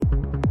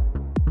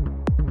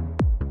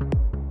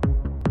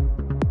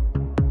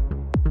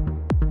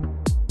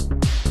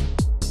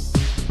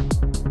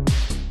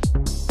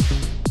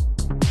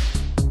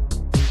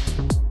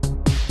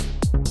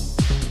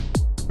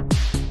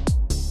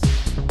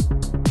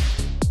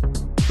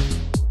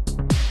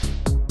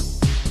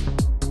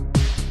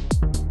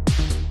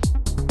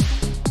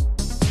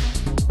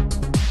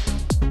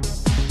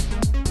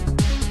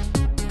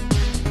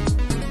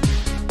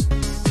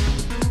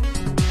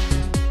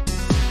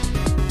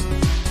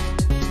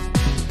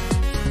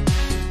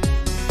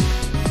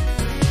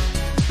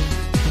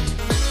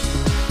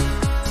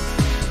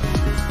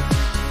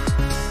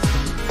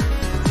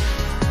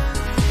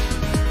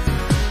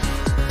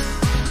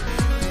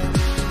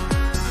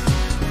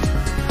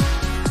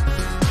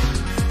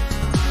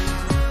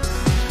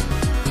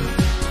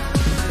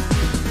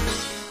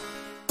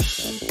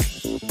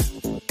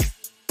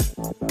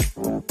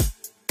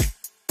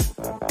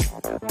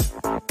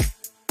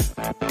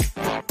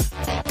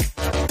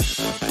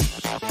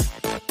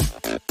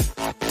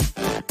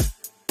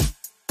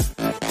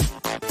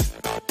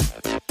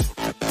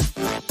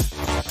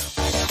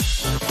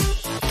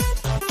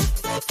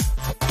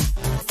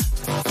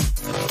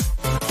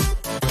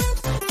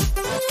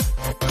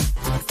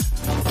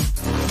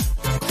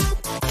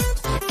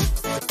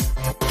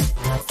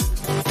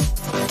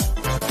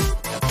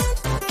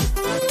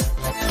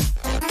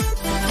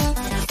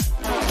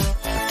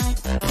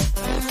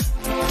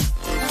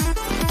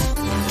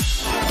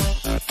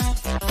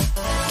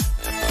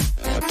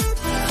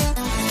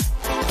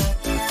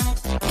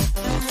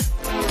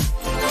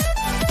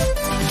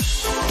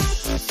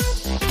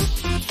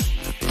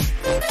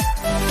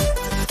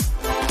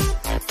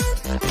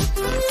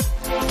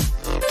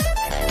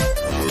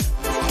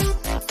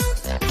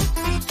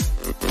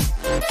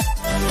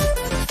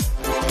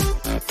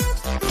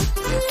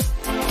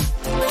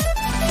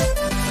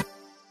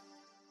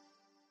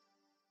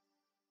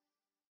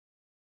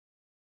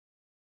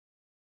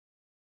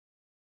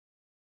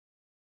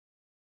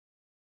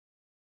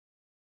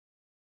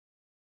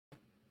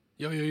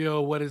Yo,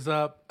 what is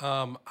up?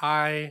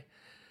 I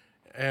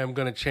am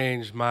going to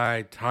change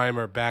my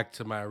timer back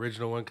to my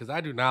original one because I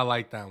do not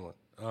like that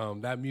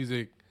one. That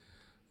music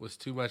was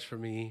too much for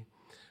me.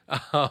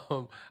 I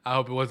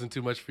hope it wasn't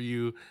too much for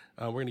you.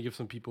 We're going to give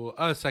some people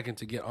a second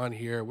to get on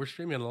here. We're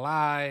streaming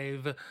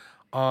live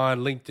on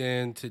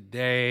LinkedIn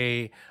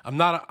today. I'm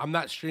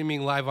not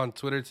streaming live on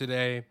Twitter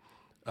today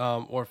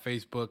or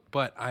Facebook,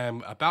 but I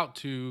am about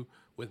to,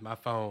 with my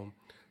phone,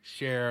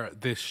 share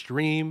this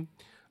stream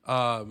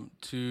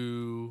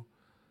to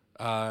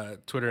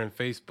Twitter and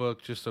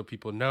Facebook, just so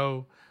people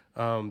know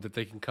that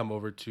they can come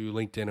over to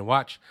LinkedIn and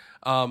watch.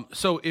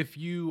 So if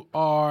you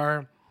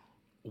are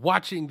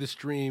watching the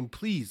stream,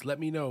 please let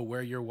me know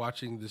where you're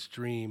watching the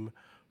stream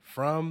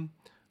from.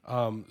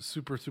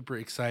 Super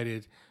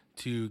excited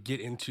to get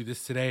into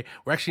this today.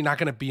 We're actually not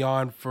going to be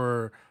on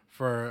for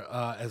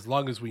as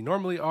long as we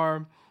normally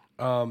are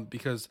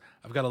because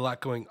I've got a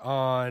lot going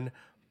on,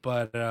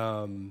 but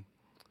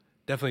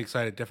definitely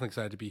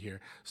excited to be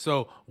here.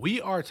 So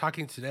we are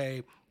talking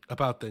today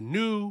about the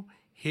new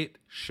hit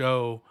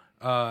show,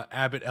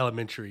 Abbott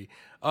Elementary.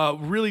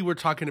 Really, we're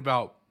talking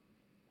about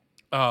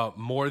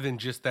more than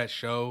just that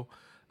show.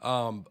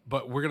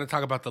 But we're going to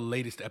talk about the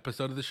latest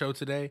episode of the show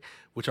today,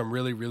 which I'm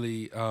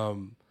really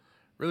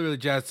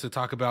jazzed to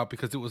talk about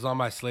because it was on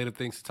my slate of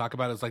things to talk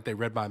about. It's like they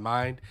read my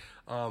mind.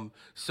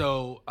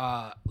 So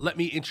let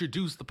me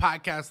introduce the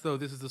podcast, though.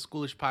 This is the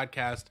Schoolish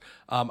Podcast.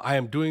 I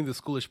am doing the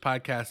Schoolish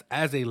Podcast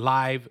as a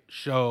live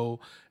show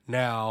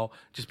now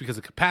just because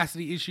of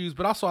capacity issues,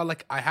 but also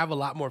I have a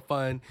lot more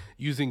fun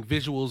using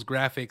visuals,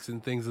 graphics,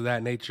 and things of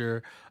that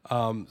nature.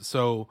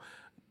 So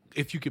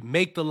if you could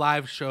make the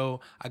live show,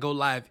 I go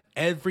live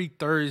every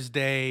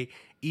Thursday,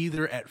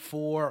 either at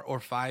 4 or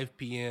 5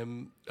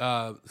 p.m.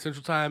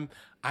 Central Time.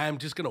 I am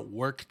just going to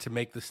work to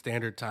make the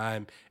standard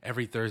time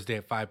every Thursday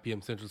at 5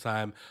 p.m. Central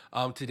Time.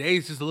 Today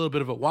is just a little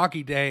bit of a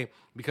wonky day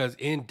because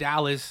in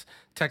Dallas,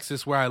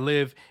 Texas, where I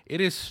live, it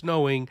is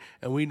snowing,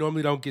 and we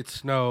normally don't get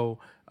snow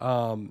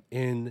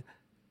in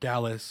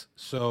Dallas.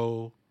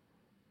 So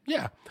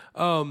yeah.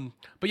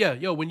 But yeah,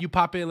 when you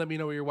pop in, let me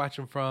know where you're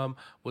watching from.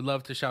 Would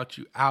love to shout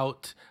you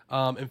out.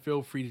 And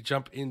feel free to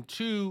jump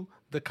into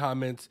the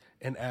comments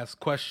and ask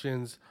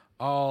questions,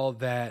 all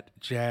that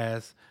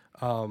jazz.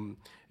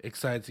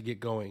 Excited to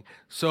get going.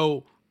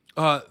 So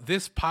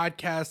this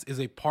podcast is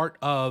a part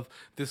of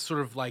this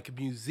sort of like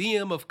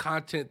museum of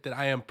content that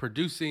I am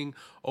producing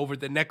over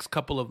the next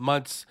couple of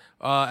months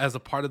as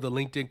a part of the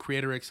LinkedIn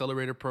Creator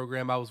Accelerator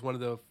program. I was one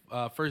of the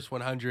first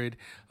 100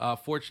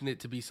 fortunate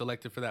to be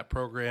selected for that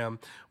program,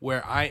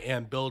 where I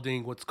am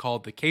building what's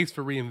called the Case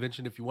for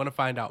Reinvention. If you want to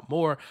find out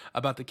more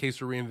about the Case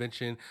for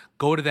Reinvention,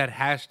 go to that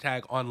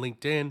hashtag on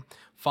LinkedIn.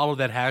 Follow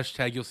that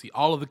hashtag. You'll see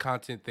all of the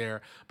content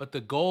there. But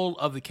the goal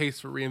of the Case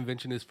for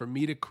Reinvention is for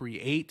me to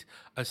create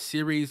a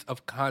series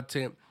of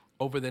content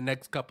over the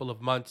next couple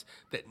of months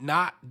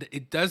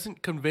it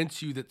doesn't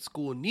convince you that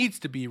school needs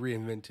to be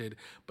reinvented,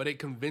 but it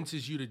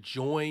convinces you to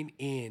join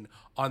in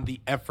on the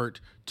effort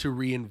to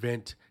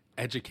reinvent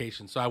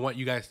education. So I want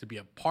you guys to be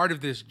a part of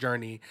this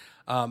journey.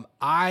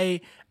 I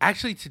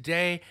actually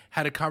today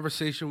had a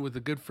conversation with a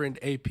good friend,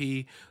 AP,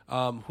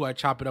 who I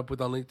chop it up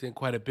with on LinkedIn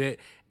quite a bit.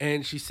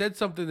 And she said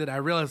something that I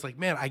realized, like,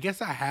 man, I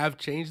guess I have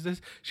changed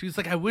this. She was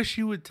like, I wish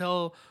you would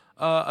tell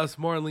us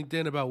more on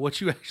LinkedIn about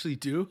what you actually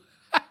do.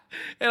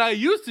 And I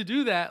used to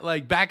do that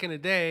like back in the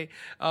day.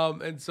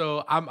 And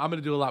so I'm going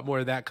to do a lot more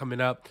of that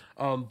coming up.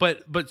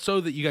 But so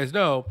that you guys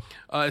know,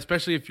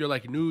 especially if you're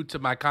like new to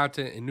my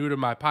content and new to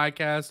my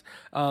podcast,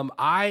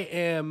 I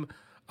am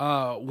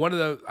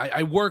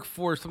I work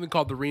for something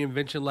called the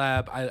Reinvention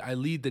Lab. I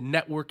lead the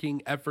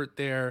networking effort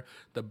there,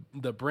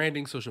 the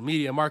branding, social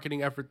media,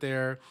 marketing effort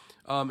there,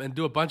 and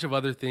do a bunch of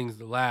other things in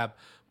the lab.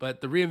 But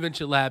the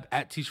Reinvention Lab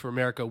at Teach for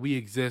America, we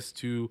exist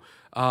to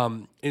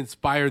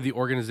inspire the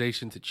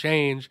organization to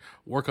change,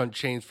 work on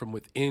change from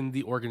within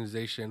the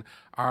organization.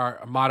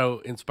 Our motto,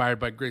 inspired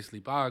by Grace Lee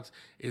Boggs,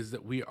 is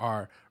that we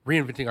are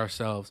reinventing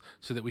ourselves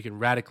so that we can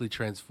radically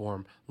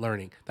transform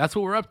learning. That's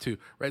what we're up to,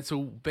 right?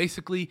 So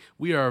basically,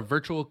 we are a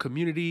virtual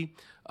community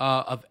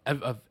of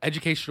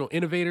educational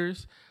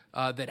innovators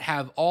that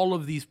have all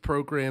of these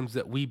programs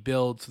that we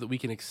build so that we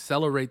can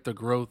accelerate the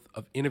growth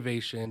of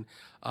innovation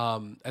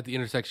at the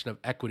intersection of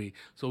equity.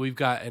 So we've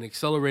got an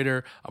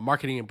accelerator, a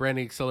marketing and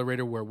branding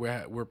accelerator, where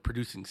we're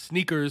producing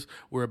sneakers.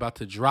 We're about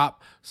to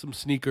drop some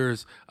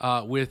sneakers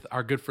with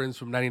our good friends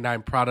from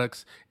 99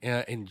 Products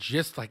in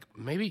just like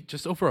maybe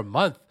just over a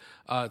month.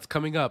 It's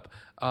coming up.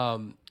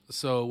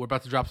 So we're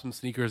about to drop some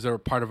sneakers that are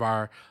part of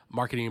our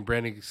marketing and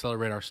branding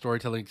accelerator, our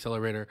storytelling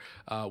accelerator.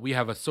 We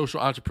have a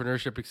social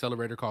entrepreneurship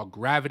accelerator called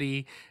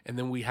Gravity. And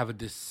then we have a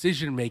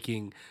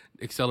decision-making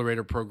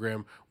accelerator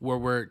program where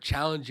we're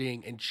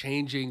challenging and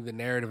changing the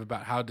narrative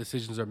about how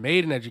decisions are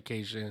made in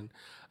education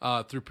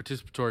through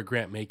participatory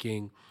grant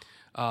making.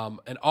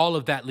 And all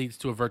of that leads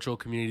to a virtual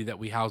community that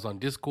we house on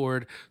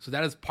Discord. So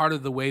that is part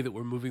of the way that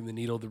we're moving the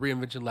needle. The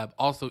Reinvention Lab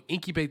also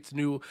incubates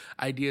new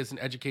ideas in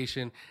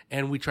education,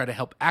 and we try to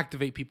help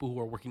activate people who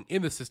are working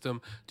in the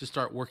system to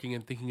start working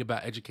and thinking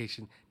about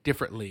education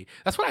differently.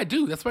 That's what I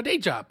do. That's my day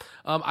job.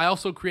 I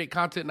also create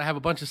content, and I have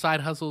a bunch of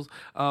side hustles.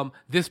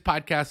 This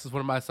podcast is one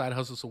of my side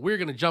hustles. So we're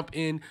going to jump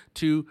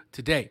into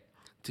today.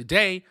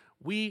 Today,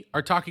 we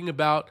are talking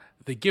about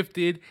the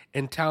Gifted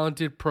and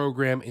Talented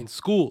program in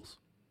schools.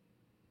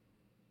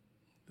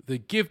 The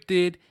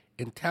Gifted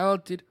and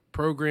Talented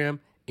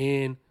program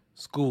in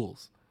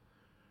schools.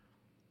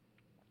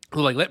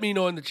 So, let me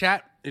know in the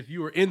chat if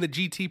you are in the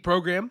GT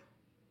program.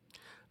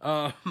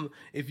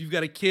 If you've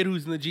got a kid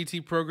who's in the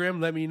GT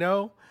program, let me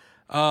know.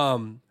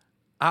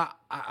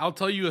 I'll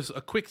tell you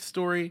a quick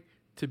story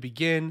to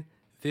begin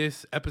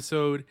this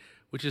episode,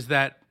 which is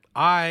that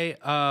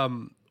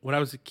when I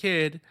was a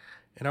kid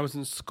and I was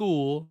in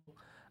school,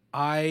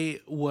 I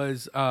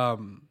was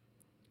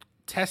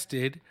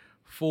tested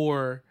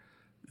for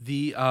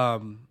the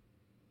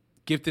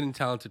Gifted and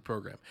Talented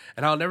program.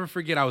 And I'll never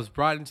forget, I was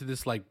brought into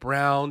this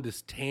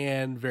this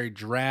tan, very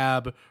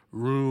drab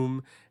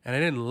room, and I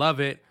didn't love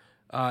it.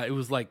 It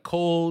was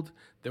cold.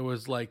 There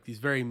was these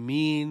very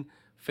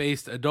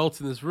mean-faced adults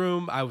in this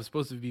room. I was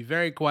supposed to be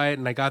very quiet,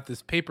 and I got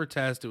this paper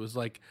test. It was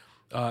like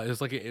a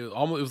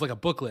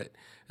booklet.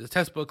 It was a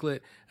test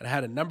booklet, and I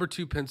had a number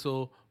 2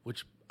 pencil,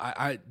 which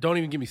I don't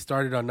even get me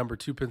started on number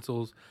 2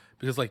 pencils,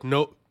 because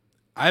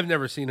I've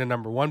never seen a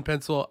number 1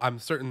 pencil. I'm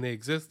certain they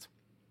exist.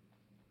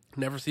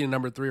 Never seen a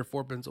number 3 or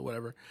 4 pencil,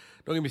 whatever.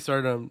 Don't get me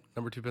started on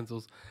number 2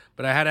 pencils.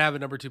 But I had to have a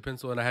number 2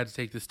 pencil, and I had to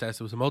take this test.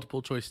 It was a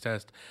multiple choice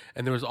test,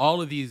 and there was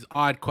all of these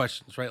odd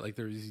questions, right?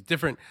 There was these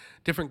different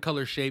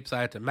color shapes.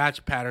 I had to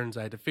match patterns.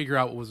 I had to figure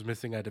out what was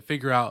missing. I had to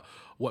figure out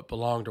what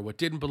belonged or what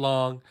didn't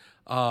belong.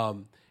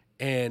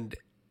 And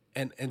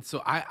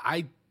so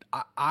I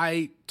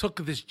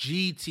took this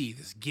GT,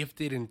 this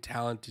Gifted and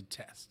Talented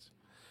test.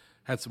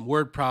 Had some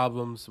word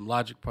problems, some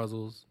logic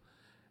puzzles,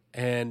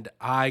 and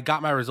I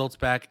got my results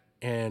back,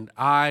 and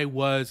I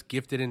was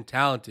gifted and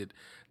talented.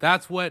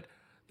 That's what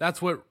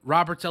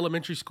Roberts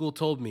Elementary School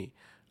told me.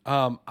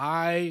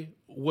 I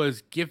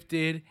was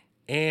gifted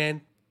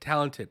and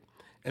talented.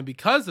 And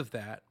because of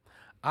that,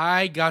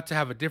 I got to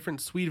have a different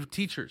suite of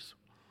teachers.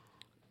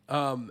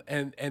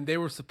 And they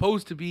were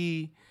supposed to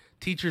be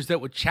teachers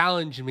that would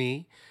challenge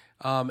me.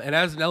 And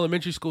as an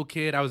elementary school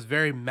kid, I was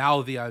very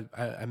mouthy.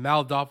 I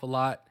mouthed off a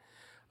lot.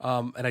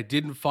 And I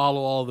didn't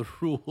follow all the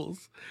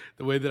rules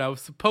the way that I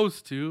was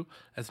supposed to,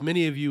 as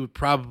many of you would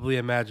probably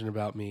imagine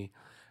about me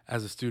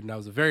as a student. I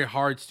was a very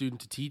hard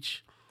student to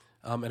teach,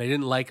 and I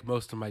didn't like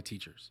most of my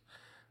teachers.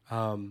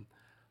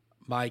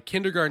 My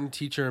kindergarten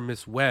teacher,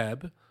 Miss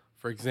Webb,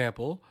 for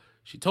example,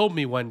 she told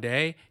me one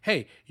day,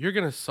 "Hey, you're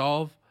going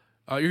to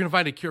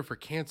find a cure for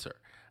cancer."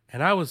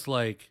 And I was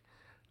like,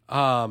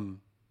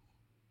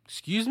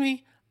 excuse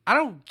me? I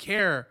don't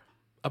care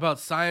about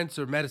science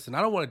or medicine.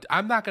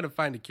 I'm not going to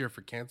find a cure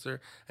for cancer.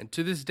 And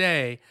to this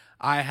day,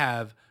 I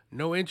have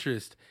no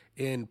interest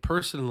in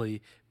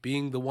personally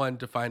being the one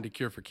to find a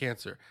cure for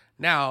cancer.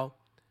 Now,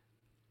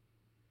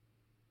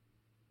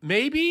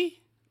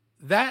 maybe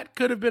that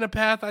could have been a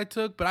path I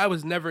took, but I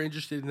was never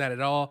interested in that at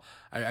all.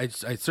 I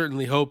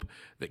certainly hope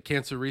that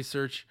cancer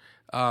research,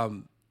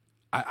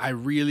 I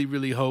really,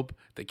 really hope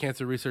that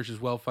cancer research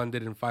is well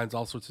funded and finds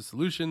all sorts of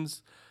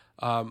solutions.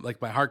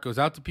 My heart goes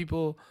out to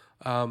people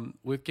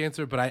with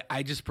cancer, but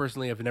I just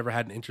personally have never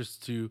had an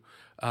interest to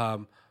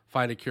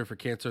find a cure for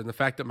cancer. And the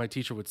fact that my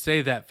teacher would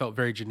say that felt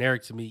very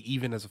generic to me,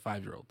 even as a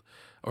 5-year-old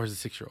or as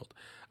a 6-year-old.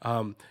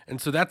 And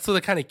so that's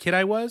the kind of kid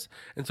I was.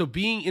 And so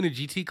being in a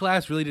GT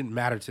class really didn't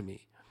matter to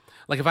me.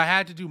 If I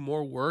had to do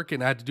more work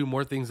and I had to do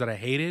more things that I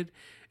hated,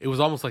 it was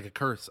almost like a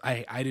curse.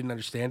 I didn't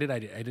understand it. I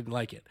didn't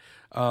like it.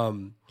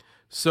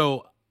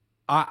 So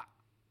I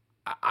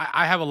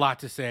have a lot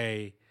to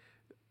say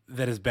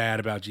that is bad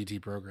about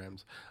GT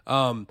programs.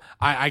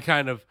 I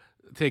kind of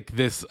take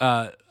this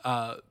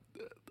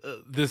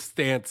this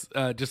stance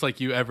just like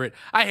you, Everett.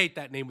 I hate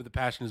that name with a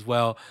passion as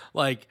well.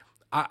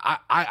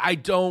 I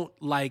don't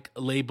like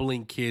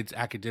labeling kids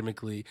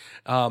academically.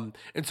 And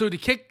so to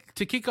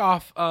kick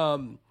off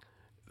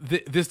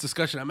this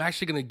discussion, I'm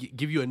actually going to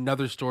give you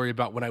another story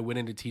about when I went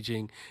into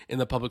teaching in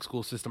the public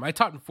school system. I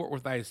taught in Fort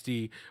Worth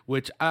ISD,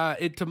 which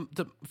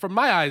from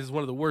my eyes is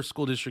one of the worst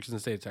school districts in the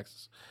state of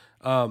Texas.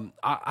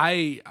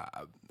 I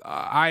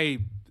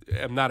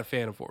am not a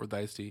fan of Fort Worth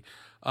ISD.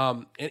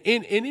 And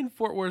in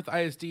Fort Worth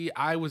ISD,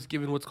 I was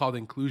given what's called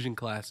inclusion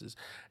classes.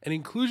 And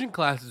inclusion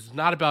classes is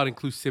not about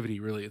inclusivity,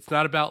 really. It's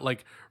not about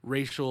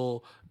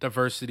racial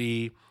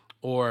diversity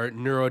or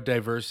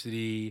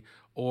neurodiversity,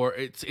 or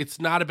it's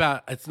not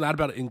about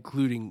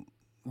including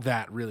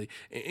that, really.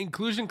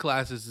 Inclusion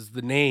classes is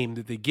the name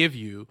that they give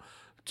you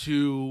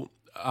to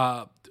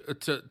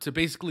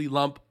basically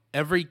lump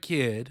every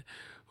kid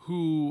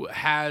who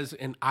has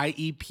an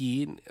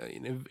IEP,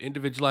 an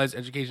individualized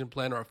education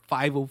plan, or a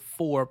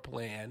 504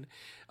 plan,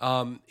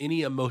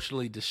 any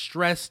emotionally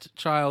distressed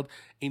child,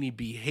 any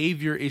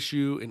behavior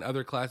issue in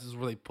other classes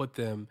where they put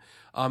them.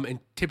 And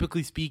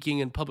typically speaking,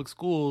 in public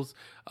schools,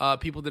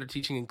 people that are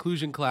teaching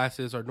inclusion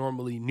classes are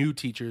normally new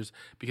teachers,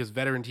 because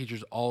veteran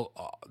teachers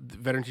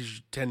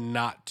tend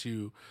not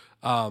to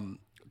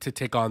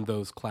take on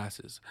those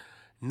classes.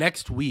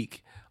 Next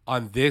week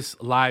on this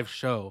live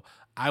show,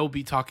 I will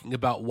be talking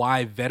about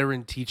why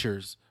veteran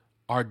teachers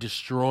are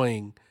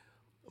destroying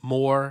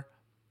more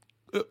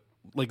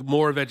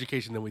of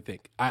education than we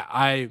think.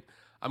 I'm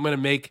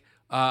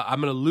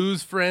gonna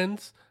lose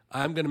friends.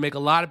 I'm gonna make a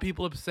lot of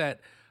people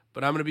upset,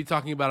 but I'm gonna be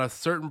talking about a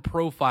certain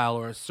profile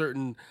or a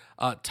certain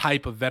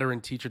type of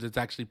veteran teacher that's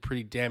actually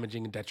pretty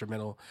damaging and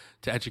detrimental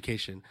to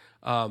education.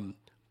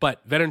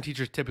 But veteran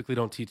teachers typically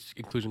don't teach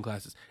inclusion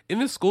classes. In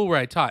this school where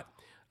I taught,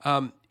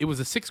 it was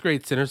a 6th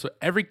grade center, so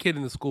every kid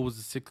in the school was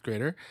a 6th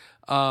grader.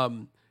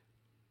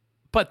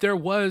 But there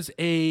was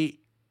a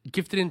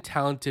gifted and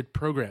talented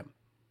program.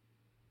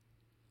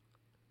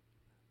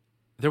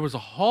 There was a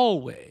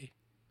hallway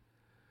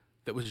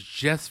that was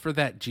just for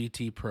that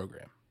GT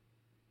program.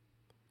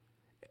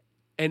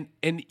 And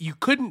you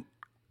couldn't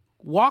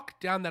walk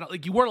down that,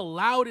 like you weren't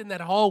allowed in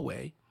that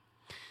hallway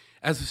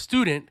as a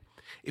student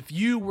if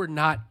you were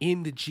not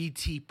in the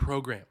GT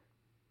program.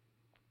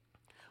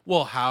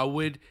 Well, how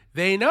would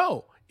they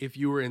know if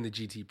you were in the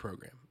GT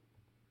program?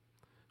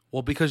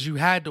 Well, because you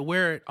had to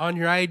wear it on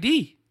your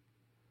ID.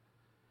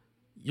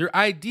 Your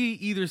ID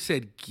either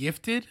said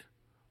gifted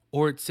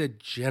or it said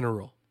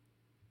general.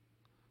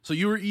 So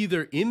you were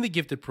either in the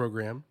gifted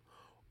program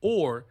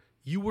or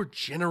you were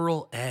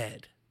general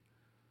ed,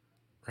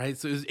 right?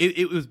 So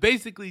it was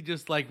basically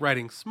just like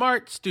writing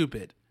smart,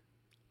 stupid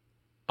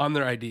on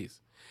their IDs.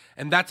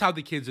 And that's how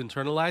the kids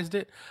internalized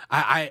it.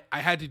 I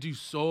had to do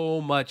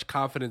so much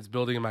confidence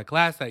building in my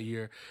class that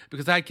year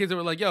because I had kids that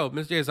were like, yo,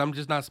 Mr. J.S., I'm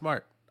just not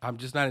smart. I'm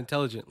just not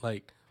intelligent.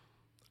 Like,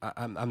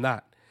 I'm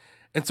not.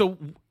 And so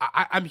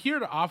I'm here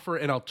to offer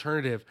an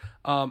alternative,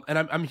 and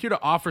I'm here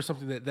to offer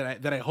something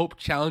that I hope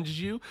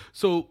challenges you.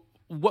 So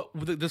what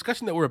the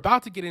discussion that we're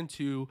about to get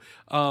into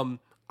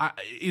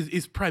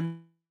is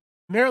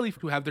primarily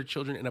who have their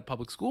children in a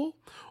public school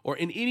or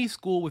in any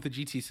school with a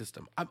GT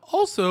system. I'm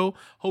also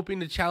hoping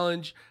to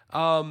challenge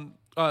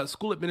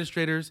school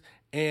administrators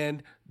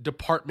and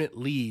department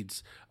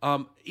leads.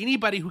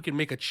 Anybody who can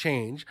make a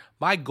change.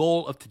 My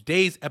goal of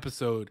today's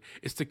episode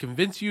is to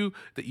convince you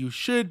that you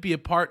should be a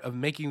part of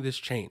making this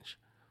change,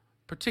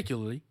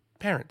 particularly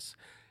parents.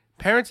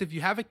 Parents, if you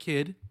have a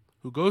kid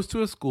who goes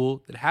to a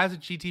school that has a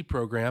GT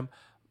program,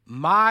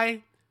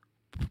 my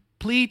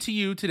plea to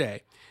you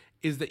today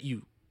is that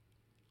you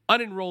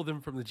unenroll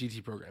them from the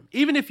GT program.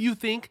 Even if you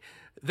think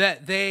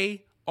that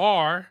they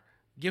are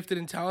gifted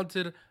and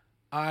talented,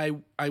 I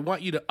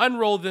want you to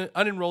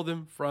unenroll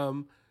them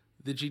from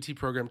the GT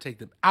program, take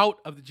them out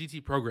of the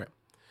GT program.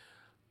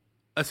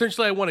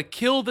 Essentially, I want to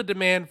kill the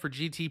demand for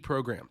GT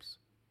programs.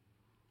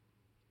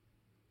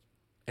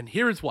 And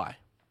here is why.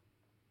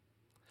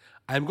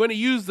 I'm going to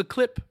use the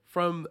clip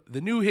from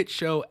the new hit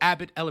show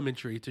Abbott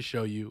Elementary to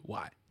show you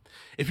why.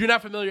 If you're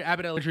not familiar,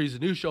 Abbott Elementary is a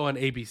new show on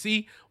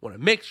ABC. Want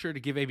to make sure to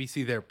give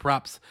ABC their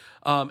props.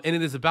 And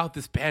it is about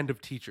this band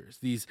of teachers.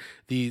 These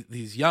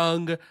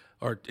young,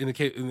 or in the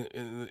case,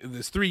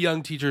 there's 3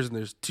 young teachers and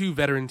there's 2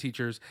 veteran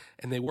teachers,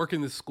 and they work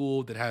in this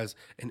school that has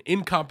an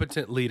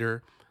incompetent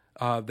leader,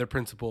 their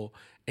principal,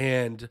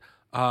 and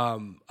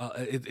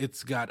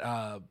it's got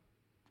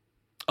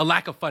a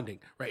lack of funding.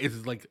 Right?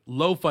 It's like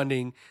low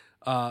funding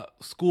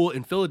school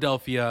in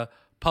Philadelphia,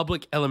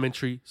 public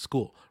elementary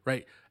school.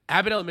 Right?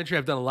 Abbott Elementary,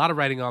 I've done a lot of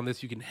writing on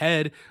this. You can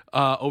head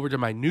over to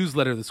my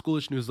newsletter, the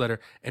Schoolish newsletter,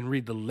 and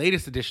read the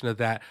latest edition of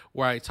that,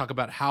 where I talk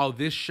about how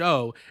this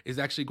show is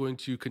actually going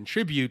to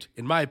contribute,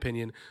 in my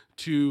opinion,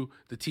 to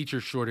the teacher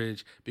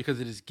shortage,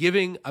 because it is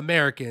giving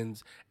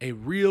Americans a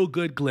real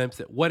good glimpse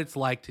at what it's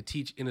like to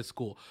teach in a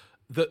school.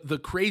 The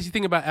crazy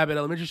thing about Abbott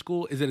Elementary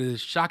School is that it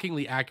is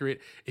shockingly accurate.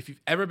 If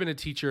you've ever been a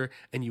teacher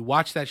and you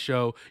watch that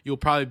show, you'll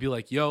probably be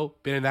like, yo,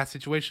 been in that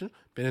situation,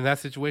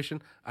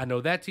 I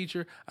know that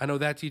teacher. I'm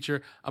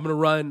going to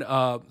run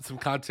some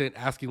content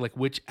asking like,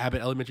 which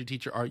Abbott Elementary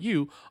teacher are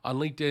you on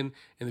LinkedIn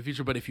in the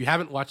future. But if you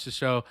haven't watched the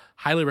show,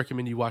 highly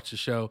recommend you watch the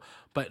show.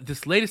 But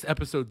this latest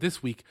episode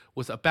this week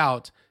was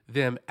about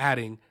them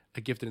adding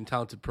a gifted and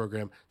talented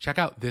program. Check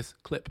out this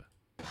clip.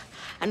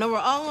 I know we're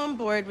all on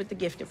board with the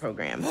gifted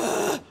program.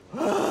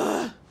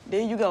 There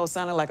you go,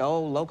 sounding like an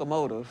old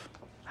locomotive.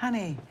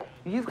 Honey,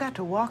 you've got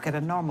to walk at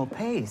a normal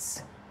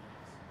pace.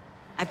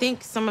 I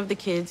think some of the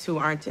kids who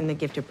aren't in the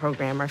gifted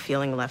program are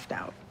feeling left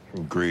out.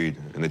 Agreed.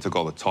 And they took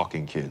all the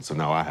talking kids, so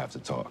now I have to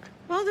talk.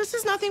 Well, this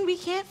is nothing we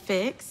can't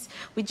fix.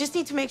 We just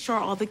need to make sure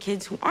all the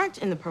kids who aren't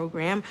in the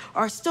program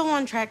are still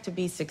on track to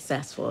be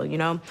successful,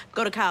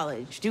 go to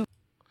college, do.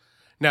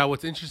 Now,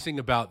 what's interesting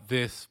about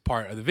this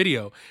part of the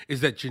video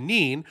is that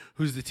Janine,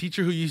 who's the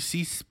teacher who you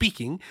see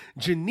speaking,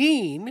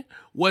 Janine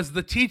was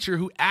the teacher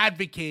who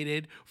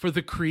advocated for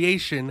the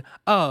creation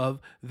of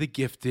the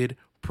gifted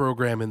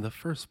program in the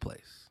first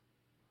place.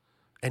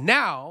 And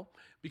now,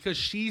 because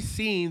she's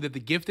seen that the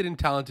gifted and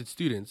talented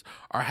students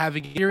are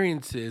having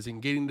experiences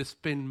and getting to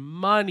spend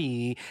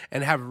money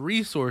and have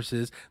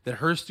resources that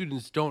her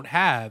students don't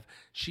have,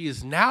 she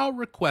is now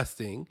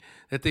requesting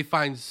that they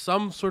find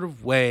some sort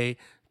of way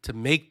to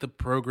make the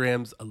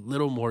programs a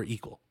little more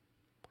equal.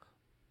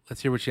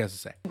 Let's hear what she has to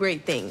say.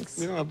 Great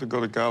things. You don't have to go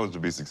to college to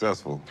be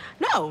successful.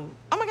 No.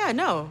 Oh my God,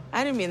 no.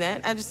 I didn't mean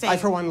that. I just saying. I,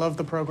 for one, love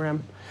the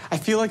program. I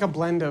feel like a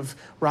blend of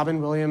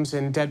Robin Williams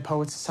in Dead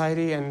Poets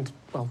Society and,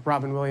 well,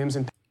 Robin Williams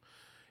in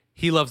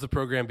He loves the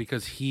program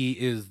because he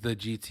is the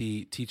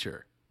GT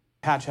teacher.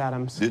 Patch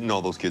Adams. Didn't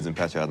all those kids in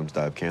Patch Adams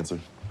die of cancer?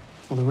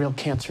 Well, the real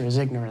cancer is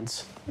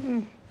ignorance.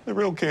 The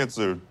real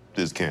cancer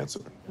is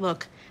cancer.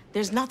 Look,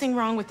 there's nothing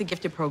wrong with the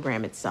gifted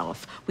program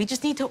itself. We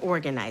just need to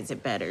organize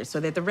it better so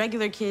that the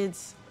regular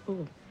kids,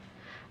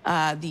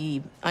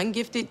 the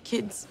ungifted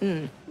kids,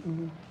 the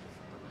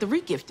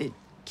regifted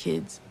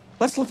kids.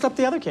 Let's lift up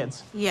the other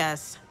kids.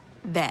 Yes,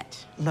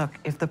 that. Look,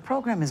 if the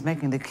program is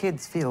making the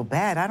kids feel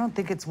bad, I don't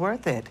think it's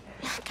worth it.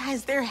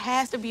 Guys, there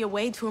has to be a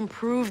way to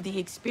improve the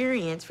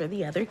experience for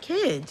the other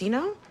kids, you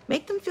know?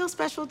 Make them feel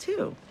special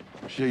too.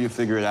 Sure you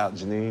figure it out,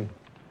 Janine?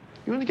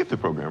 You're in the gifted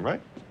program,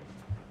 right?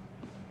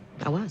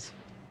 I was.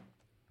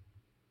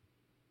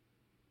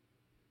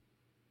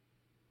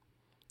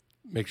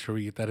 Make sure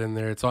we get that in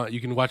there. It's on. You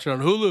can watch it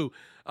on Hulu.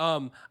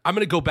 I'm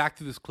gonna go back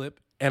to this clip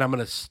and I'm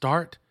gonna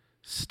stop.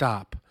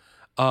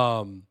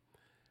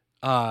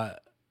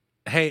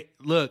 Hey,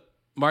 look,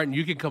 Martin,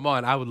 you can come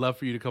on. I would love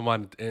for you to come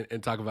on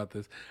and talk about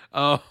this.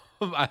 I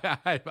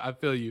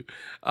feel you.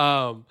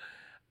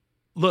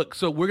 Look,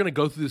 so we're gonna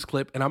go through this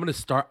clip and I'm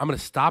gonna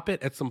stop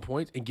it at some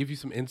points and give you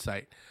some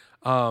insight.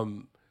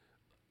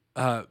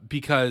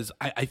 Because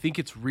I think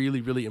it's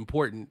really, really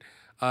important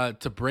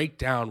to break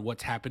down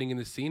what's happening in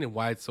the scene and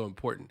why it's so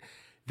important.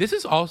 This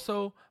is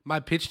also my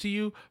pitch to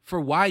you for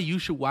why you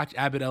should watch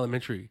Abbott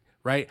Elementary,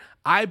 right?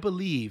 I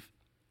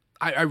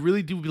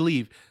really do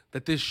believe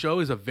that this show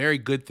is a very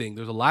good thing.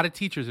 There's a lot of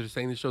teachers that are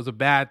saying this show is a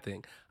bad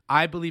thing.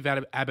 I believe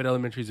Abbott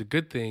Elementary is a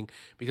good thing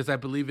because I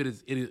believe it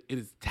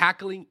is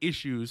tackling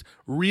issues,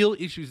 real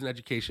issues in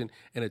education,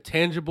 in a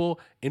tangible,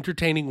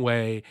 entertaining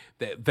way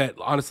that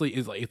honestly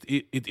is like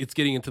it's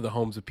getting into the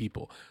homes of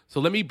people. So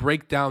let me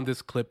break down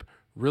this clip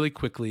really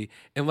quickly.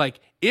 And like,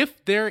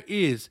 if there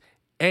is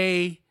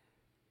a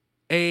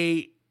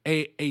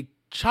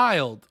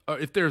child, or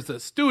if there's a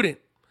student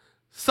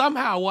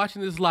somehow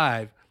watching this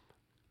live,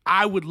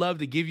 I would love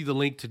to give you the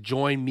link to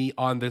join me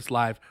on this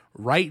live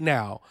right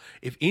now.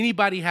 If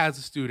anybody has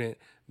a student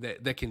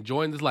that can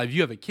join this live, if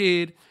you have a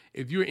kid,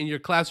 if you're in your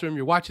classroom,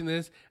 you're watching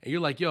this, and you're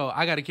like, yo,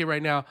 I got a kid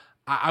right now,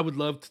 I would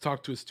love to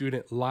talk to a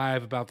student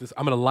live about this.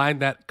 I'm going to line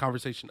that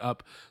conversation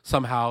up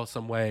somehow,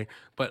 some way.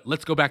 But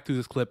let's go back through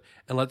this clip,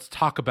 and let's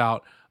talk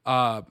about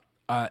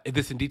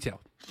this in detail.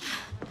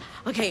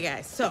 Okay,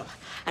 guys, so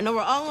I know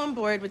we're all on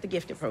board with the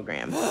gifted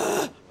program.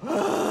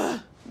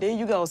 There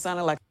you go,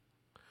 sounding like...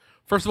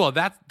 First of all,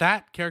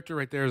 that character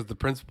right there is the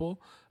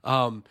principal.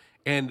 And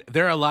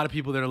there are a lot of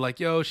people that are like,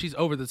 yo, she's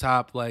over the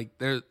top. Like,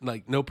 there's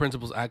like no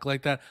principals act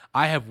like that.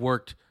 I have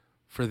worked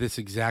for this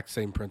exact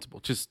same principal.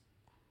 Just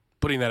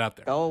putting that out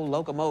there. old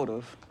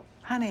locomotive.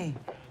 Honey,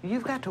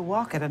 you've got to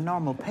walk at a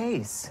normal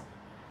pace.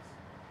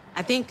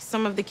 I think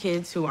some of the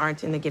kids who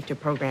aren't in the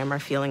gifted program are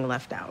feeling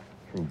left out.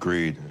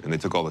 Agreed. And they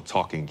took all the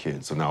talking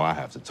kids, so now I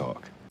have to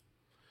talk.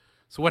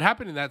 So what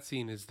happened in that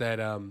scene is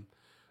that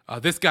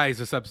this guy is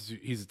a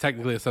substitute. He's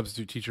technically a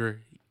substitute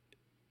teacher.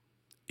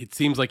 It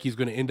seems like he's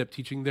going to end up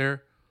teaching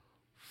there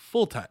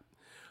full time.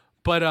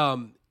 But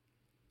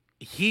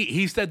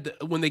he said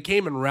that when they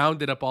came and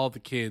rounded up all the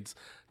kids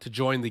to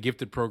join the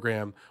gifted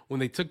program, when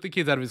they took the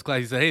kids out of his class,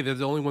 he said, hey, they're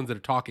the only ones that are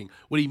talking.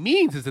 What he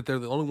means is that they're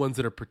the only ones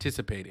that are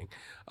participating.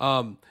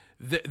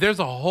 There's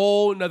a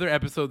whole nother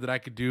episode that I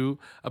could do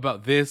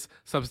about this,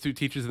 substitute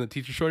teachers and the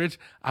teacher shortage.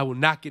 I will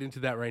not get into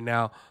that right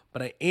now,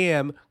 but I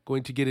am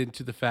going to get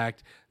into the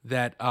fact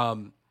that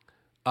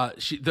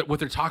that what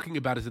they're talking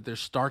about is that there's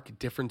stark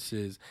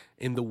differences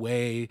in the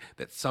way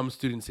that some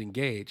students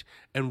engage.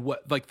 And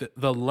what, like,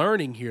 the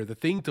learning here, the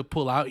thing to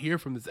pull out here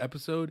from this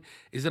episode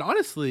is that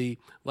honestly,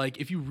 like,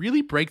 if you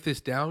really break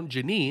this down,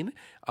 Janine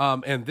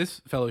and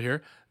this fellow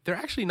here, they're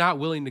actually not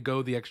willing to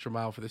go the extra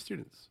mile for the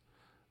students.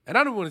 And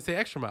I don't want to say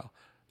extra mile.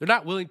 They're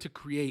not willing to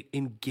create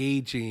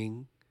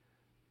engaging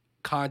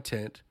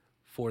content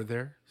for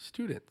their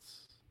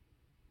students.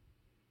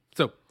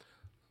 So,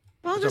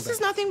 Well, this is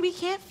nothing we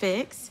can't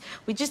fix.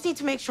 We just need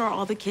to make sure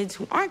all the kids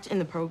who aren't in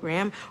the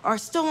program are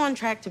still on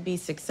track to be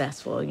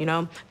successful, you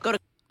know?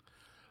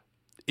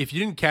 If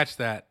you didn't catch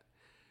that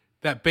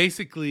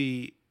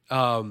basically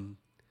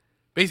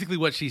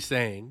what she's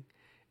saying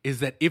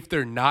is that if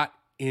they're not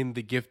in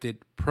the gifted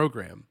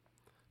program,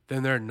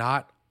 then they're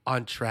not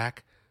on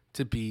track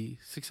to be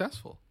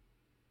successful.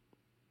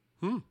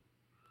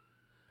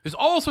 There's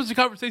all sorts of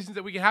conversations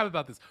that we can have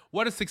about this.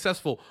 What is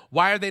successful?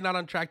 Why are they not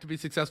on track to be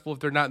successful if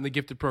they're not in the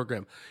gifted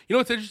program? You know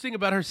what's interesting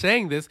about her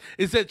saying this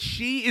is that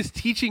she is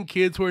teaching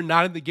kids who are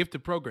not in the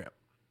gifted program.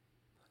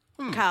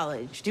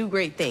 college, do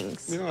great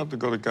things. You don't have to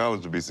go to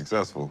college to be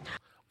successful.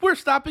 We're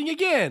stopping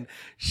again.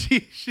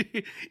 She,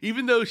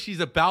 even though she's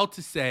about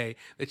to say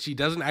that she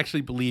doesn't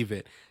actually believe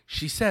it,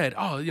 she said,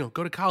 oh,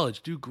 go to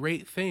college, do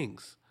great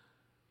things.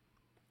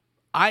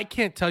 I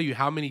can't tell you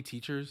how many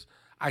teachers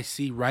I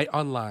see right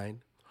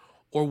online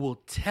or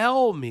will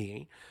tell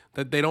me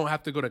that they don't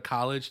have to go to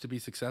college to be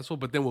successful,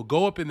 but then will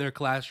go up in their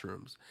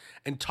classrooms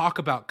and talk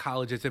about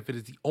college as if it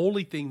is the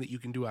only thing that you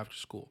can do after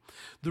school.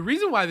 The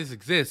reason why this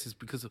exists is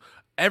because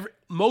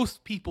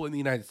most people in the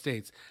United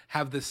States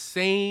have the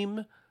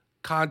same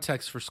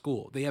context for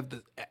school.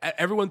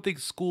 Everyone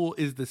thinks school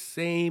is the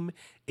same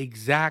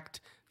exact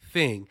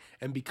thing.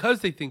 And because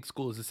they think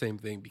school is the same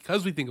thing,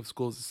 because we think of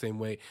school as the same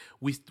way,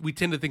 we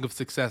tend to think of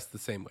success the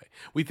same way.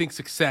 We think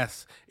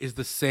success is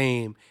the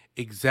same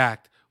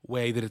exact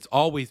way that it's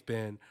always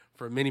been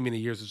for many, many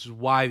years, which is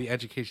why the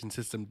education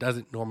system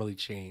doesn't normally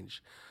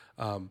change.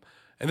 And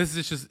this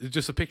is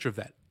just a picture of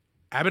that.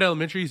 Abbott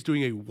Elementary is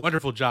doing a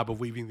wonderful job of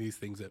weaving these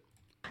things in.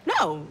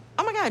 No.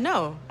 Oh my God,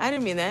 no. I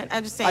didn't mean that.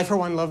 I'm just saying. I, for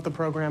one, love the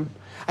program.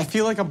 I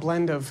feel like a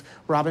blend of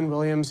Robin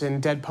Williams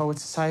in Dead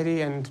Poets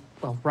Society and,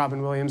 well,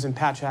 Robin Williams and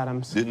Patch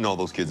Adams. Didn't all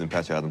those kids in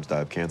Patch Adams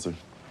die of cancer?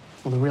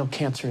 Well, the real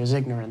cancer is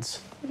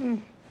ignorance.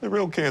 The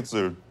real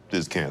cancer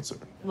is cancer.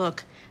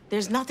 Look,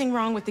 there's nothing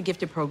wrong with the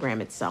gifted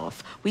program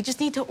itself. We just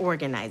need to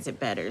organize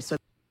it better. So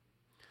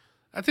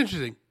That's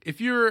interesting.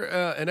 If you're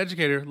an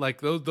educator,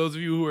 like those of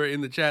you who are in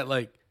the chat,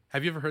 like,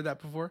 have you ever heard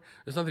that before?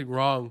 There's nothing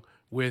wrong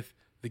with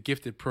the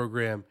gifted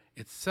program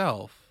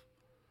itself.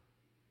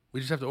 We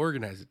just have to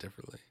organize it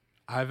differently.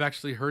 I've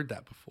actually heard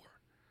that before.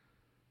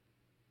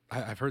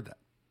 I've heard that.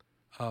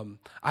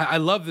 I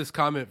love this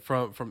comment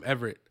from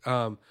Everett.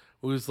 It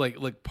was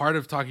like part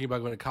of talking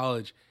about going to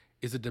college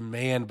is a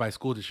demand by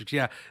school districts.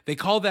 Yeah, they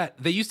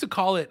used to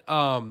call it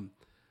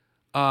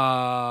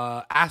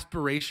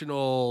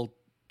aspirational,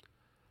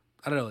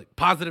 I don't know, like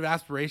positive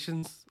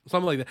aspirations,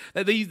 something like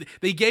that.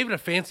 They gave it a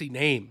fancy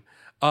name.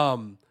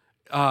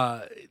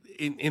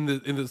 In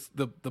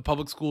the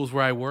public schools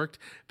where I worked,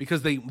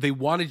 because they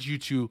wanted you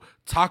to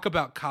talk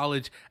about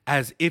college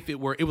as if it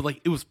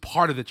was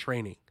part of the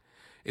training.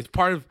 It's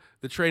part of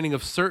the training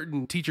of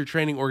certain teacher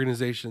training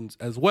organizations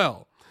as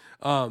well,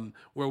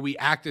 where we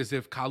act as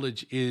if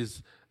college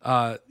is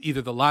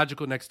either the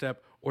logical next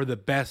step or the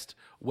best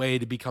way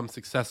to become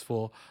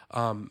successful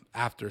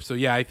after. So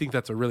yeah, I think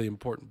that's a really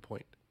important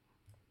point.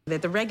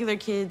 that the regular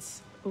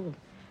kids,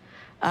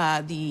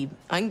 the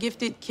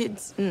ungifted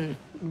kids, the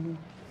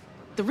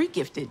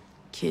regifted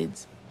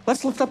kids.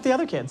 Let's lift up the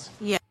other kids.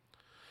 Yeah.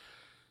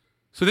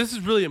 So this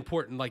is really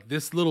important. Like,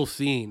 this little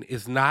scene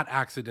is not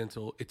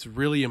accidental. It's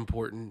really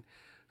important.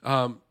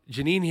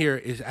 Janine here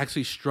is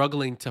actually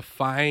struggling to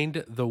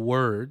find the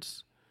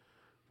words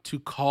to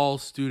call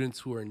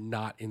students who are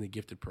not in the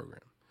gifted program.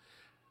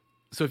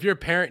 So if you're a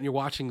parent and you're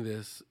watching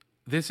this,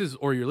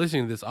 or you're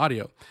listening to this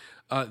audio,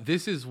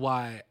 this is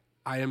why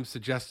I am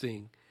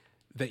suggesting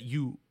that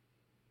you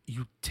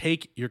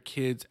take your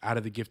kids out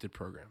of the gifted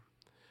program.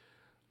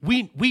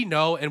 We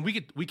know, and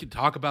we could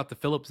talk about the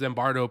Philip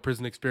Zimbardo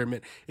prison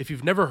experiment. If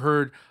you've never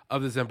heard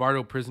of the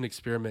Zimbardo prison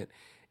experiment,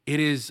 it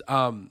is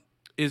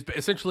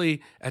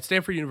essentially at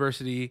Stanford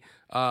University.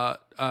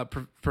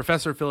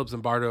 Professor Philip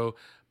Zimbardo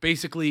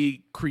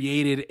basically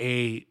created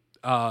a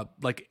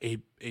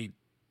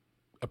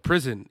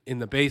prison in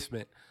the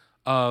basement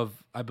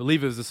of, I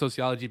believe it was a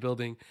sociology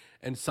building,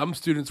 and some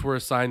students were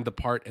assigned the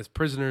part as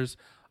prisoners.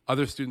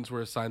 Other students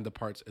were assigned the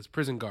parts as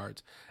prison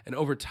guards. And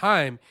over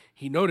time,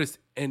 he noticed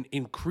an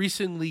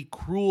increasingly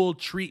cruel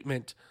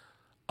treatment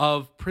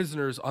of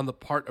prisoners on the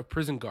part of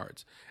prison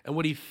guards. And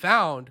what he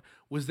found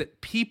was that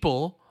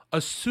people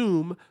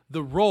assume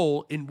the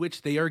role in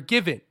which they are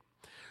given.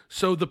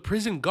 So the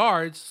prison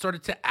guards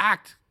started to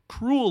act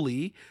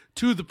cruelly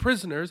to the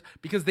prisoners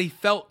because they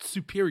felt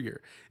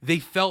superior. They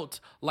felt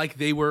like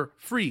they were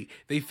free.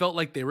 They felt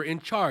like they were in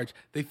charge.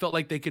 They felt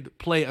like they could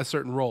play a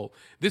certain role.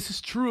 This is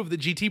true of the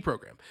GT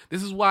program.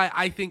 This is why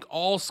I think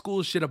all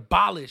schools should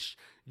abolish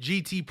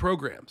GT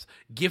programs,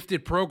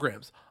 gifted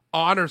programs,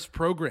 honors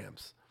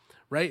programs,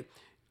 right?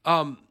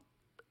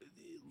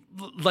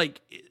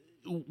 Like,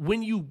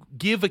 when you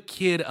give a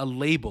kid a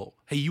label,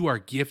 hey, you are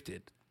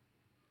gifted,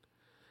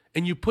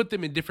 and you put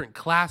them in different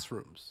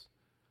classrooms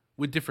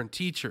with different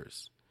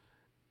teachers,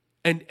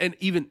 and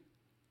even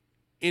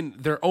in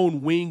their own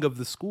wing of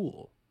the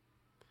school,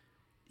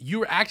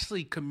 you're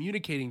actually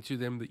communicating to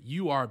them that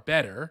you are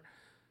better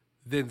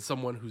than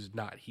someone who's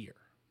not here.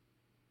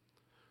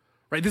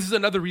 Right? This is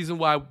another reason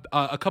why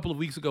a couple of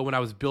weeks ago when I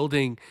was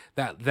building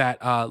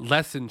that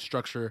lesson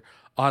structure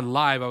on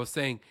live, I was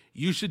saying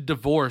you should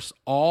divorce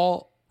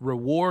all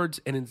rewards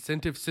and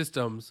incentive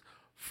systems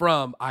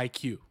from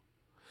IQ.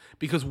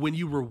 Because when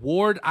you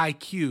reward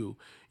IQ,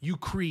 you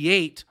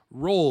create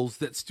roles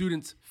that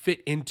students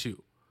fit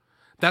into.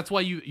 That's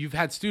why you've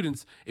had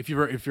students, if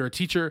you're a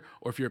teacher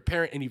or if you're a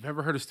parent and you've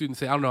ever heard a student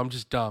say, I don't know, I'm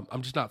just dumb,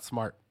 I'm just not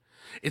smart.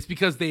 It's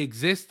because they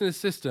exist in a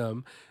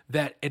system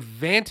that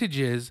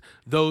advantages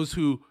those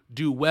who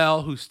do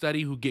well, who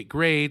study, who get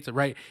grades,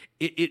 right?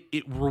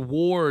 It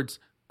rewards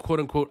quote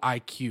unquote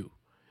IQ.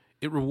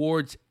 It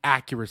rewards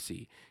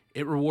accuracy.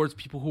 It rewards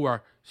people who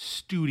are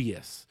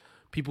studious,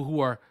 people who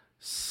are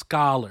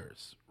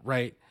scholars,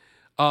 right?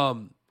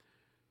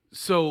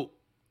 So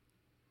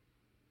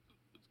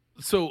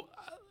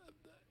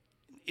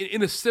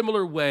in a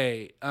similar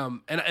way,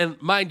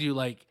 and mind you,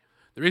 like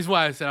the reason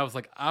why I said I was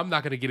like, I'm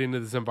not going to get into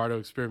the Zimbardo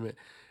experiment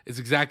is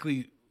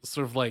exactly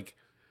sort of like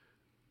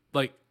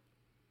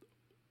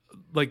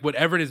what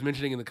Everett is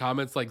mentioning in the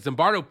comments. Like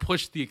Zimbardo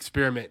pushed the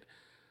experiment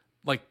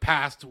like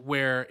past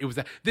where it was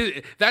at.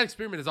 That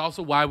experiment is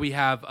also why we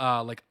have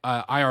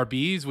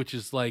IRBs, which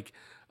is like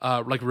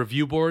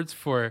review boards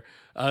for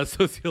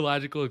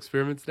sociological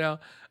experiments now,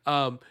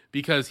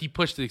 because he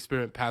pushed the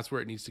experiment past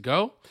where it needs to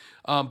go.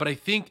 But I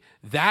think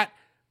that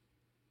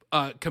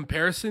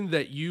comparison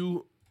that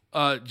you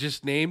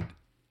just named,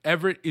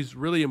 Everett, is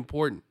really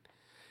important.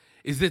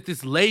 Is that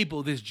this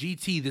label, this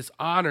GT, this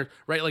honor,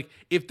 right? Like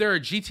if there are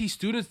GT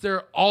students, there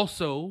are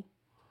also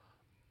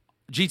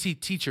GT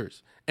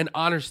teachers and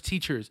honors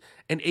teachers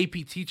and AP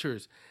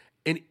teachers.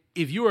 And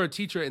if you are a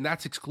teacher and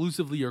that's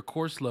exclusively your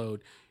course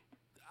load,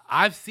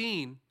 I've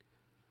seen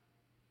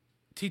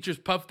teachers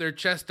puff their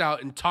chest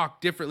out and talk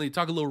differently,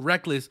 talk a little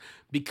reckless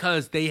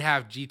because they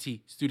have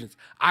GT students.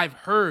 I've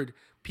heard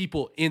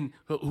people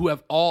who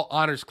have all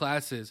honors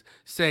classes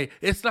say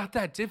it's not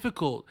that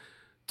difficult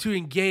to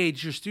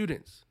engage your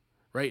students,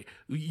 right?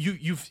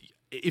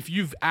 If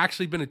you've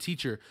actually been a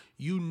teacher,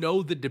 you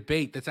know the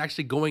debate that's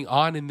actually going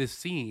on in this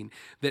scene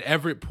that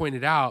Everett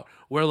pointed out,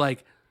 where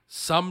like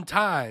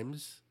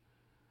sometimes,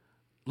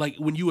 like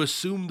when you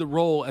assume the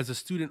role as a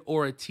student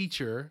or a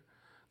teacher,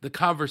 the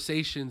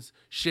conversations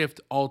shift,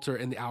 alter,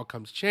 and the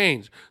outcomes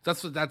change.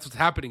 That's what's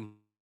happening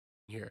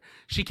here.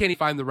 She can't even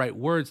find the right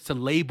words to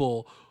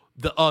label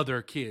the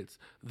other kids,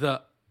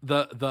 the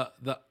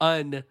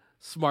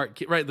unsmart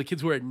kid, right? The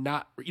kids who are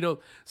not,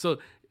 so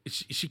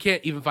she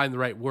can't even find the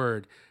right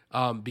word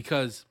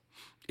because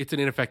it's an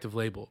ineffective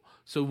label.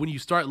 So when you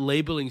start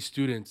labeling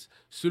students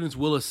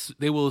will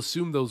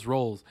assume those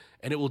roles,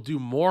 and it will do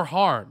more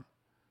harm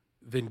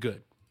than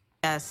good.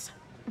 Yes,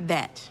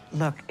 that.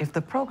 Look, if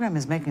the program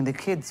is making the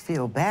kids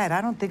feel bad,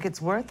 I don't think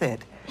it's worth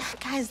it.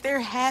 Guys, there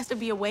has to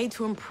be a way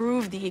to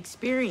improve the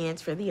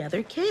experience for the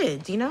other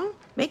kids,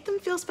 Make them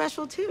feel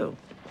special too.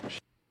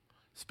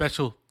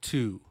 Special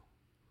too,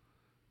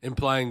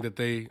 implying that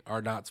they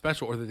are not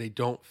special or that they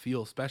don't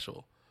feel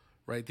special,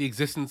 right? The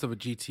existence of a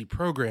GT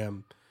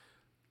program,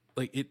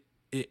 like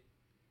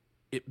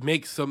it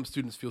makes some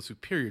students feel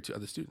superior to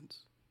other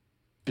students.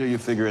 Yeah, you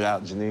figure it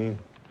out, Janine.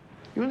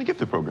 You're in the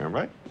gifted program,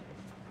 right?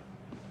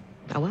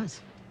 I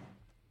was.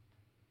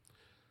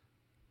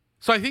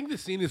 So I think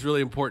this scene is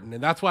really important,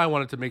 and that's why I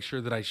wanted to make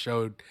sure that I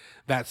showed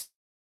that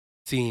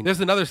scene. There's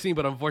another scene,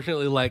 but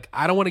unfortunately, like,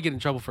 I don't want to get in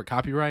trouble for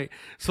copyright,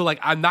 so like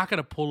I'm not going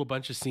to pull a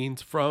bunch of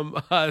scenes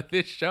from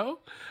this show,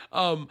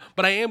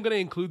 but I am going to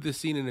include this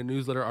scene in a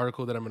newsletter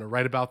article that I'm going to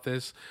write about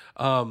this.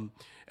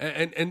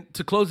 And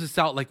to close this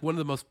out, like one of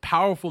the most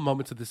powerful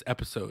moments of this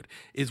episode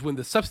is when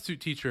the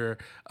substitute teacher,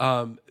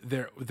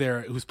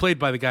 who's played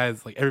by the guy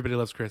that's like Everybody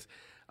Loves Chris.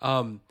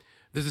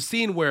 There's a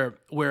scene where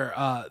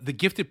the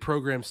gifted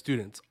program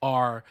students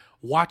are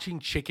watching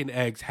chicken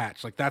eggs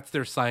hatch. Like that's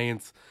their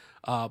science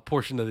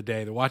portion of the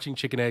day. They're watching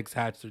chicken eggs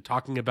hatch. They're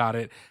talking about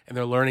it, and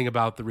they're learning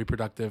about the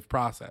reproductive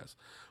process.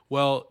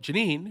 Well,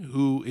 Janine,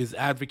 who is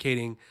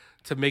advocating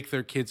to make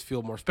their kids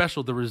feel more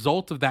special, the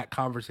result of that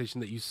conversation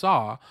that you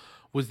saw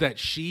was that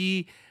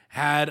she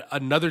had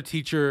another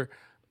teacher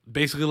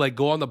basically like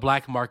go on the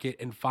black market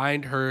and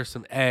find her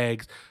some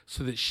eggs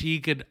so that she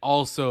could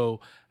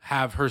also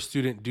have her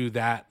student do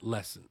that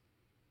lesson.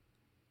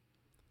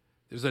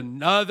 There's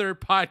another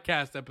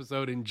podcast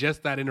episode in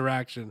just that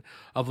interaction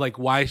of like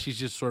why she's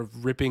just sort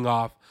of ripping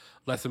off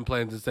lesson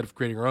plans instead of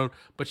creating her own.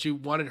 But she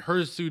wanted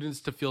her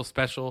students to feel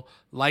special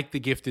like the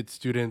gifted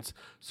students.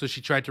 So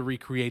she tried to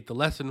recreate the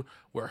lesson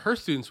where her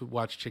students would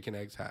watch chicken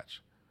eggs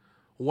hatch.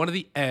 One of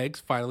the eggs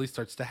finally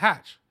starts to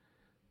hatch.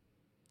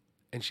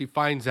 And she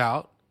finds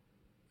out,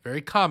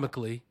 very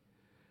comically,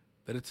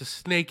 that it's a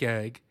snake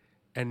egg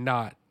and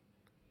not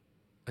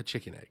a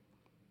chicken egg.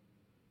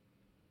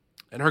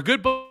 And her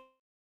good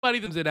buddy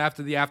comes in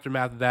after the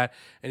aftermath of that,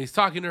 and he's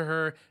talking to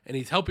her, and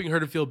he's helping her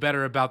to feel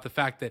better about the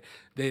fact that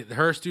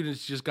her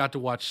students just got to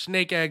watch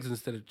snake eggs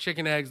instead of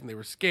chicken eggs, and they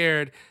were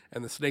scared,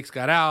 and the snakes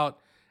got out,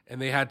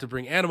 and they had to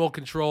bring animal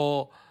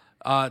control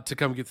to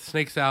come get the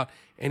snakes out.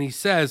 And he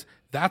says,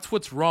 that's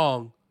what's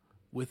wrong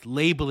with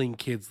labeling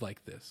kids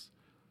like this.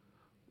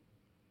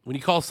 When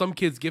you call some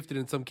kids gifted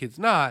and some kids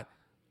not,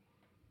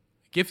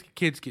 gifted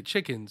kids get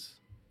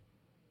chickens,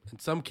 and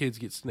some kids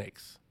get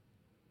snakes.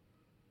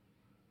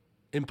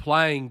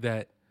 Implying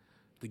that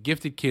the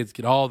gifted kids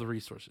get all the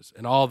resources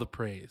and all the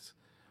praise,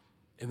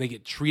 and they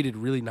get treated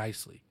really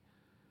nicely,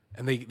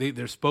 and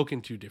they're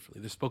spoken to differently.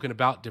 They're spoken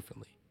about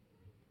differently.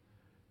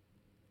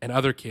 And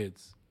other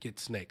kids get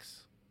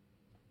snakes,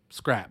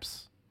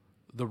 scraps,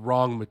 the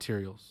wrong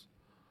materials,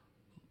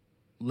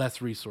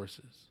 less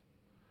resources,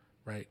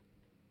 right?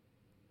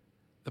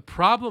 The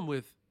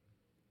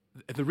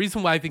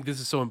reason why I think this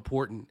is so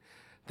important,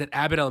 that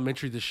Abbott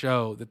Elementary, the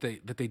show, that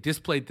they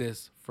displayed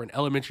this for an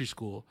elementary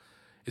school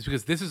is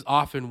because this is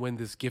often when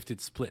this gifted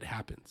split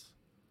happens.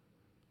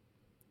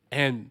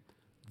 And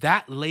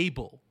that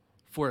label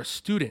for a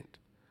student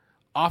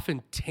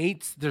often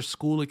taints their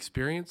school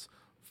experience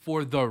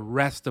for the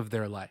rest of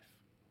their life.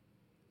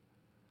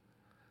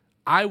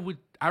 I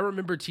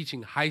remember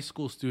teaching high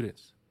school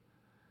students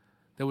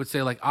that would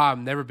say like, I've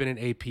never been in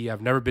AP,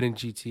 I've never been in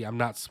GT, I'm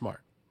not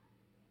smart.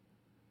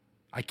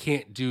 I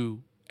can't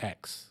do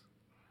X.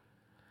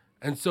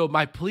 And so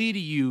my plea to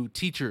you,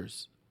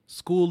 teachers,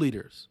 school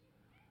leaders,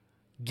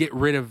 get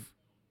rid of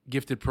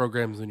gifted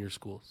programs in your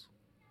schools.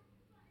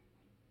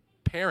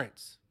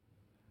 Parents,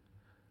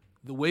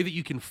 the way that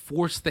you can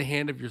force the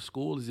hand of your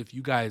school is if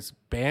you guys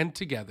band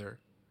together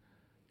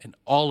and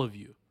all of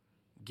you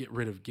get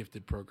rid of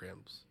gifted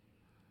programs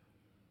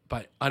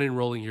by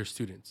unenrolling your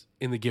students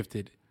in the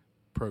gifted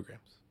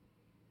programs.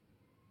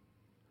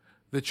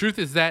 The truth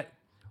is that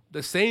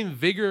the same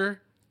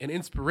vigor and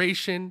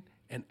inspiration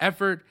and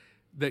effort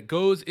that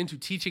goes into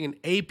teaching an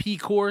AP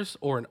course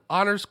or an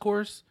honors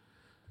course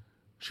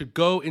should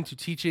go into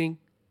teaching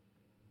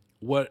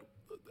what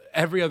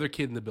every other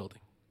kid in the building.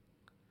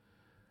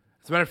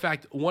 As a matter of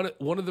fact,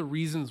 one of the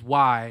reasons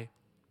why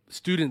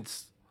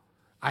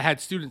I had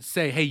students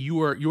say, "Hey, you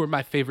were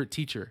my favorite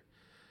teacher,"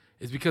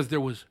 is because there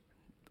was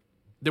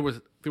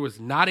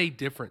not a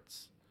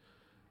difference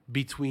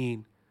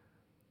between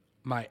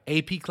my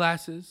AP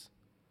classes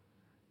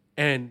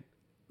and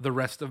the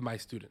rest of my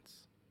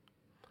students.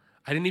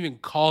 I didn't even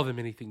call them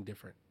anything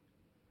different.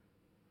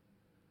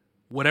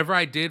 Whatever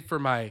I did for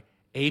my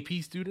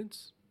AP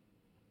students,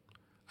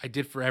 I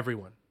did for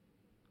everyone,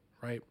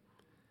 right?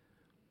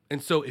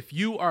 And so if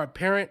you are a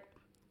parent,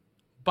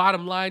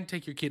 bottom line,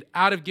 take your kid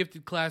out of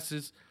gifted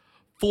classes,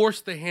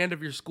 force the hand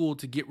of your school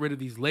to get rid of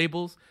these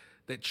labels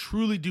that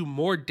truly do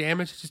more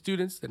damage to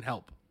students than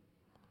help.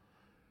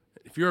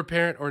 If you're a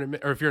parent or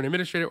if you're an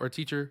administrator or a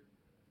teacher,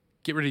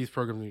 get rid of these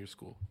programs in your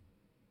school.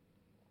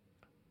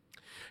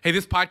 Hey,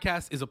 this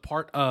podcast is a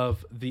part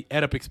of the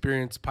EdUp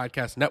Experience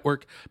Podcast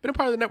Network. Been a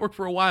part of the network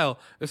for a while.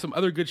 There's some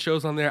other good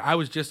shows on there. I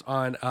was just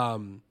on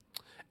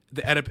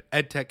the EdUp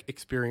EdTech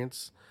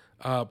Experience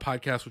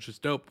podcast, which was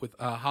dope, with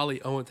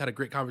Holly Owens. Had a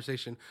great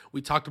conversation.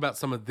 We talked about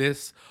some of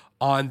this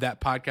on that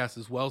podcast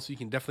as well, so you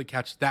can definitely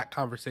catch that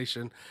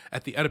conversation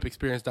at the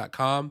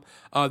edupexperience.com.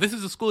 This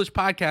is a Schoolish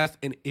podcast,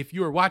 and if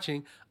you are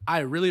watching, I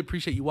really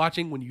appreciate you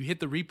watching. When you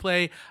hit the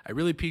replay, I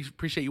really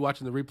appreciate you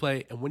watching the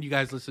replay, and when you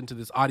guys listen to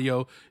this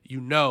audio,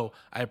 you know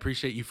I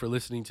appreciate you for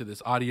listening to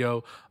this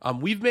audio.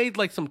 We've made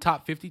like some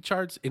top 50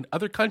 charts in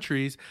other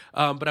countries,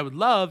 but I would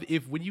love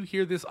if when you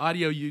hear this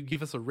audio, you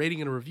give us a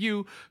rating and a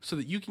review so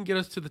that you can get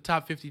us to the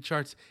top 50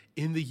 charts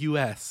in the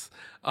U.S.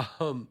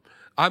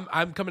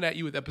 I'm coming at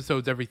you with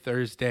episodes every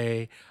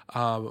Thursday,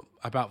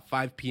 about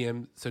 5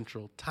 p.m.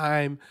 Central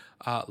Time,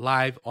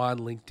 live on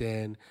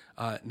LinkedIn.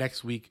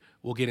 Next week,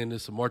 we'll get into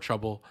some more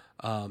trouble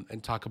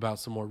and talk about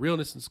some more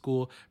realness in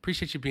school.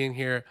 Appreciate you being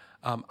here.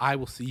 I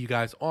will see you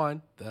guys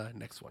on the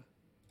next one.